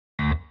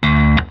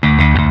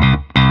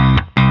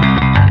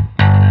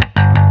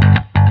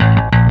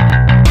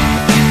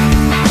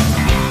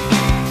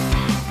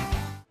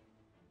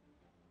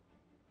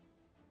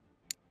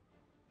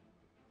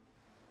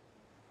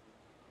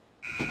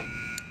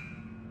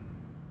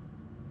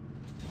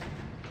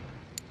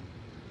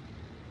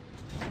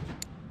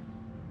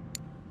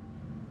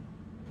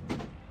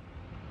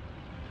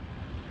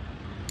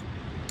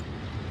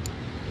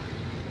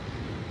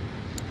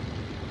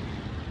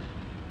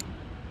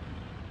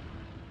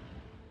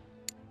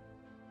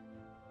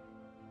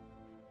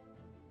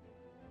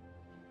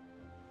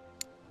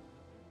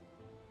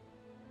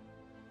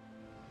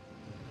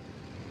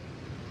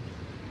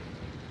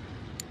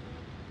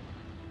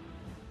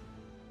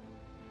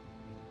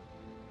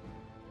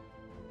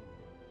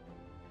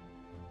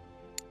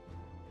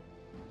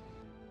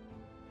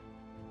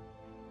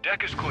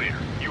Deck is clear.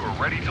 You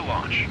are ready to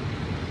launch.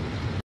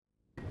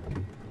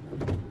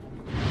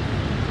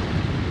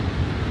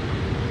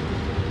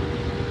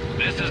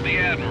 This is the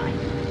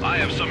Admiral. I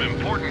have some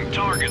important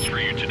targets for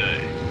you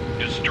today.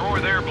 Destroy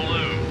their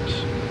balloons.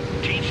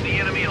 Teach the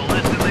enemy a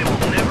lesson they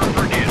will never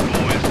forget,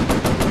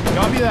 boys.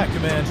 Copy that,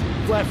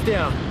 Command. Flaps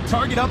down.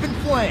 Target up in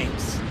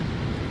flames.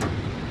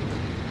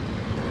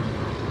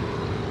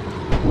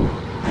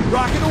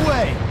 Rocket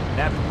away.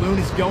 That balloon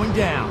is going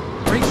down.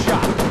 Great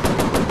shot.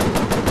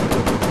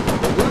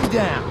 Balloon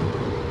down.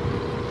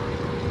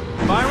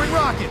 Firing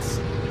rockets.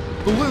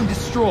 Balloon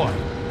destroyed.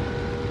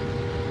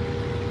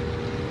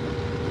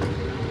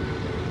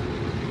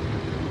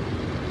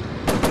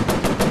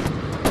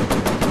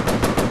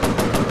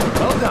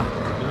 Well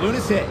done. Balloon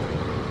is hit.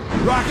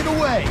 Rocket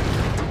away.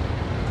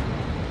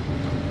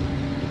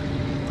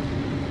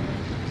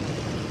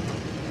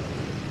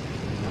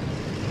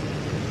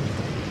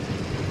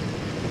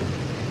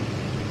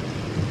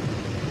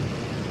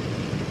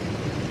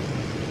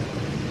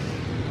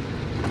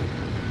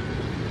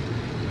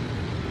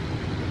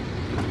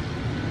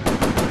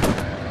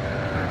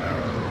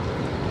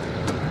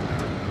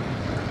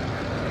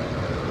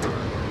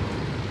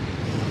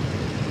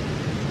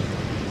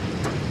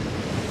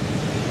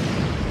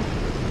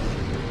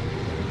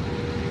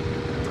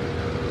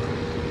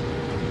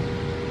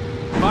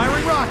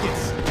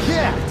 Rockets!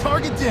 Yeah!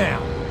 Target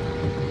down!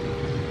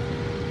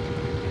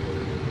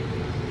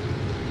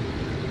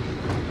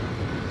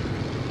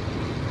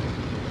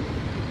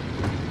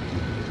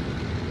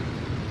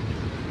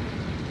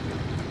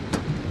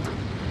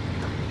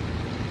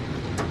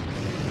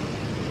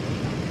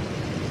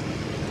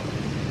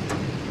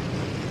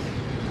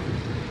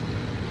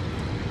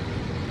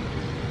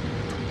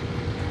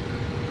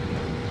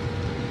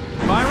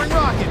 Firing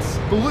rockets!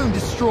 Balloon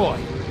destroyed!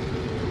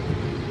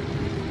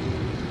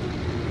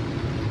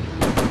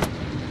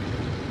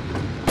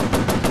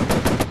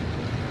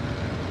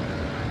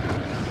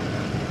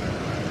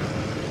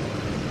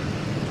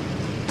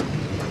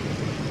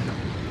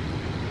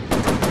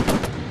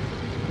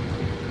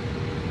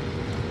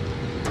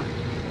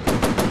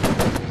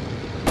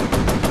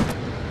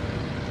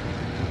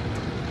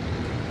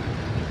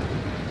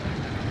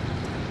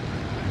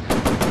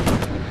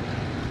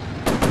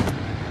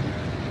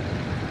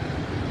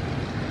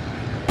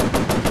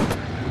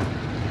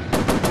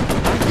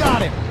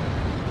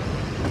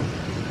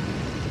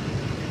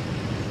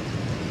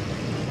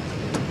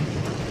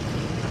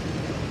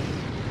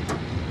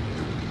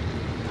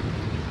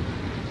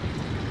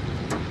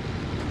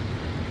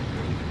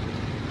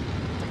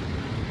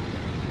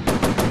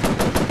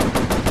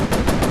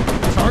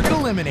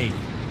 Eliminated.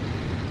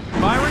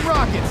 Firing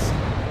rockets.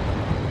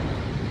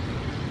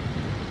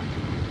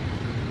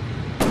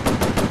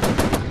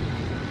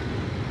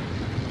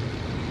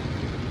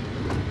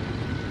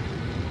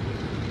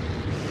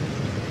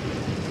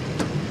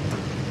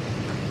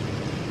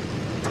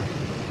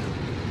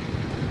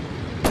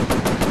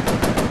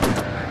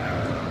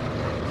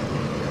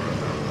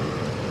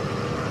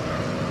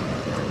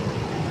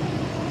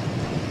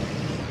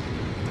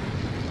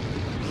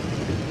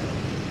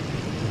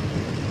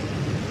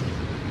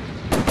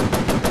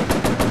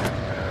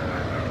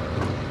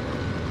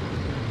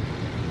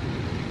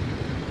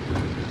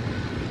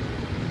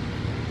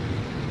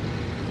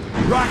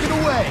 Rocket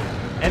away!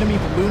 Enemy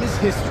balloon is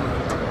history.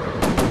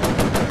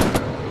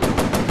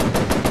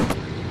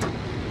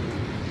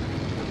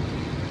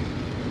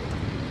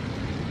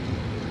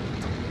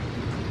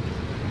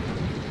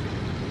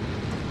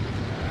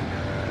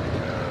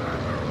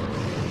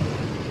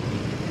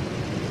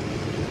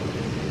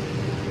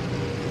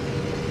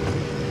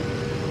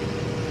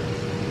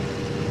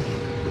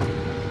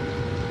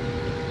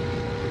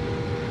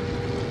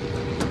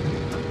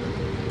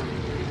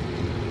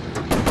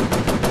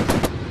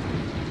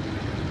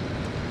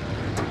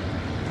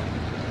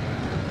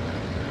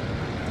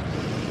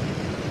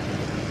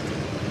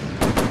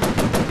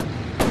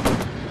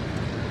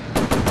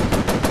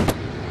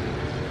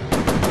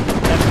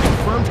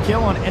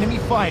 Kill on enemy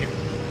fighter.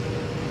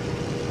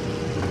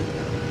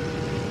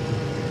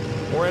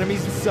 More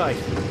enemies in sight.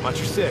 Watch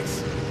your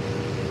six.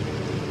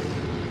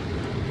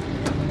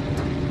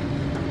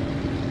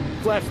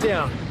 Flaps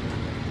down.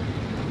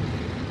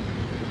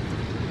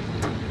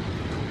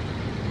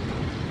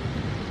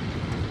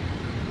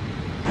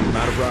 I'm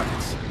out of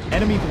rockets.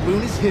 Enemy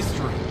balloon is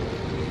history.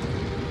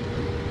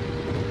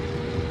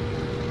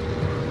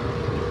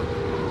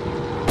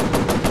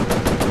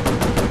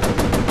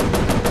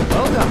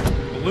 Well done.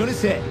 Balloon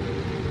is hit.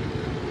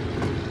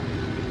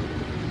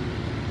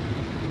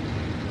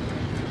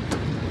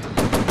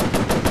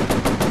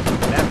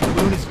 That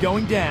balloon is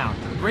going down.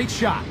 Great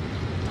shot.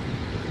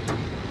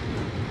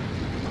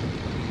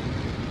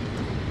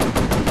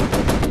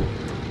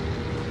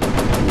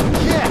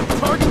 Yeah,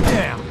 target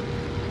down.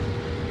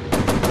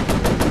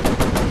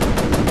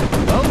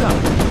 Well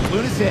done.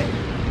 Balloon is hit.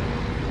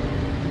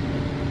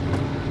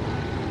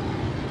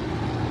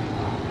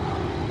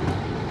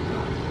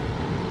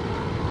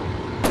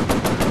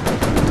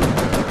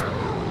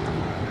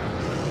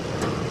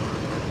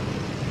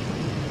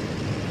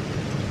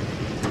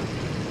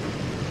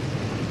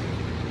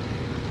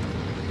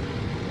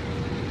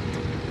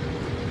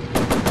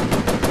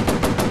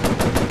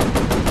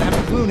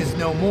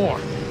 no more.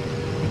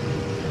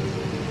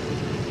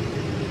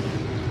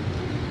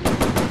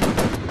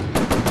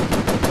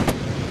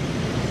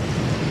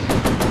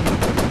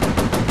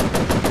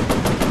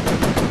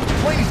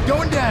 Plane is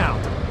going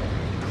down.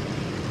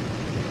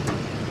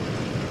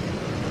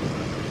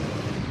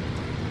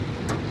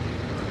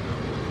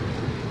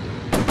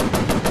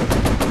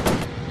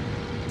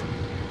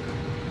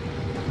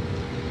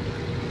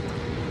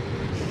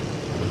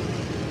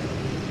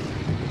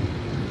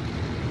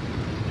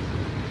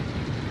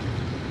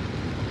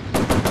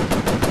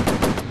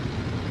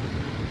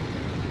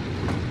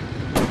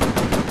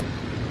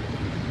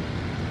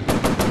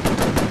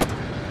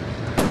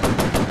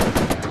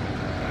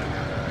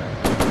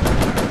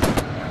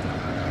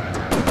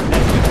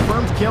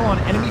 Kill on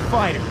enemy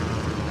fighter.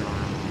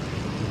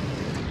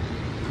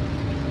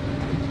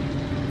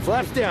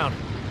 Flaps down.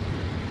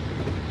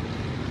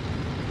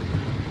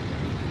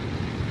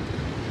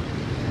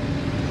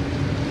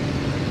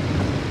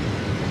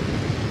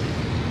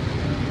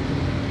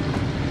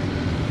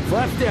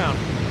 Flaps down.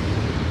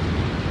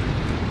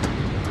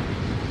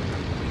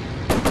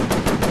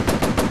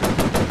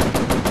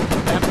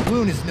 That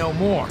balloon is no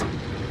more.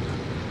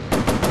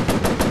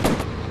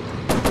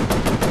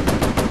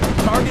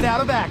 Target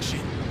out of action.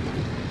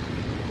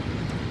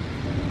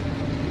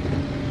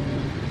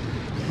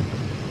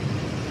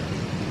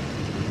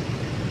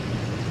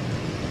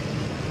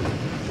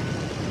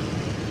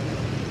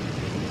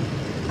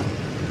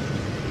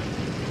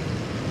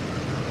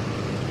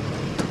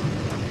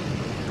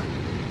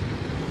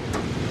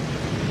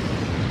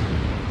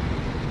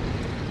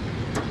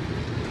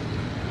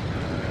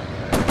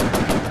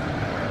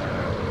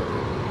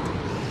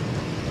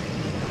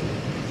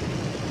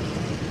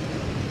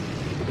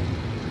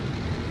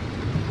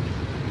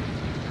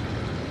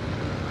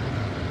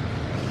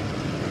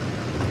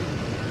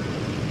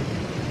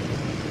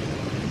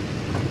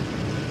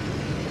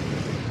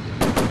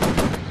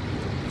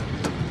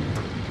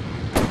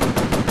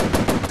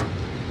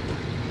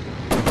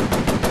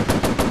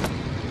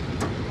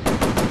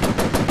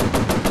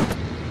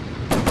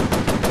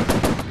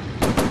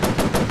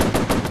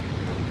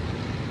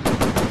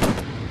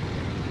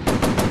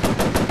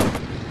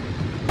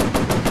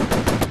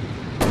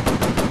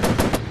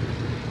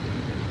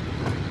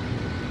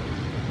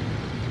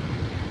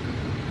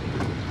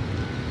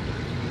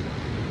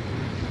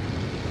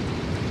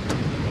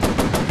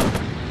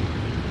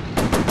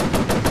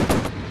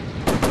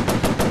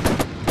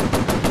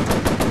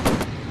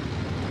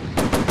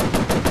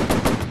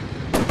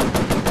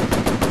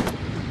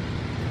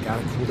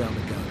 Cool down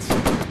the guns.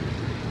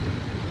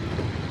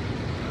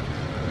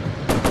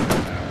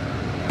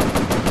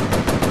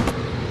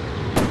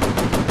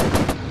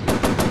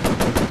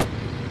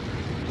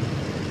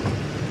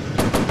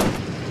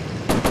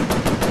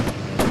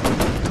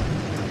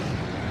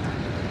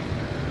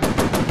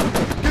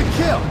 Good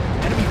kill!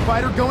 Enemy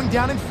fighter going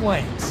down in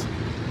flames.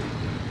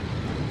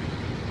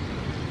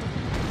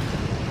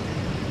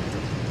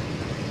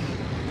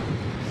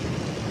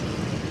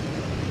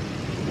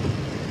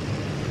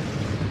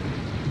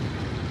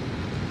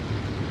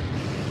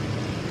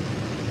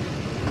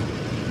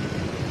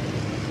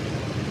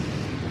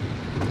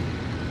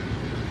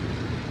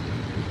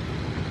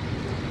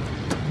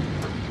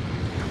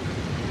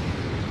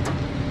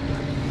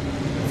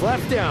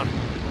 Flaps down.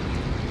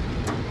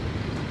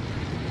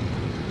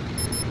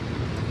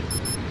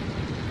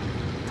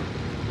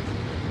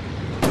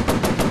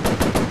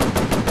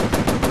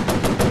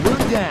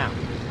 Balloon down.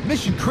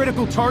 Mission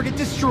critical target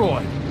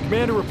destroyed.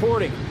 Commander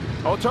reporting.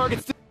 All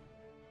targets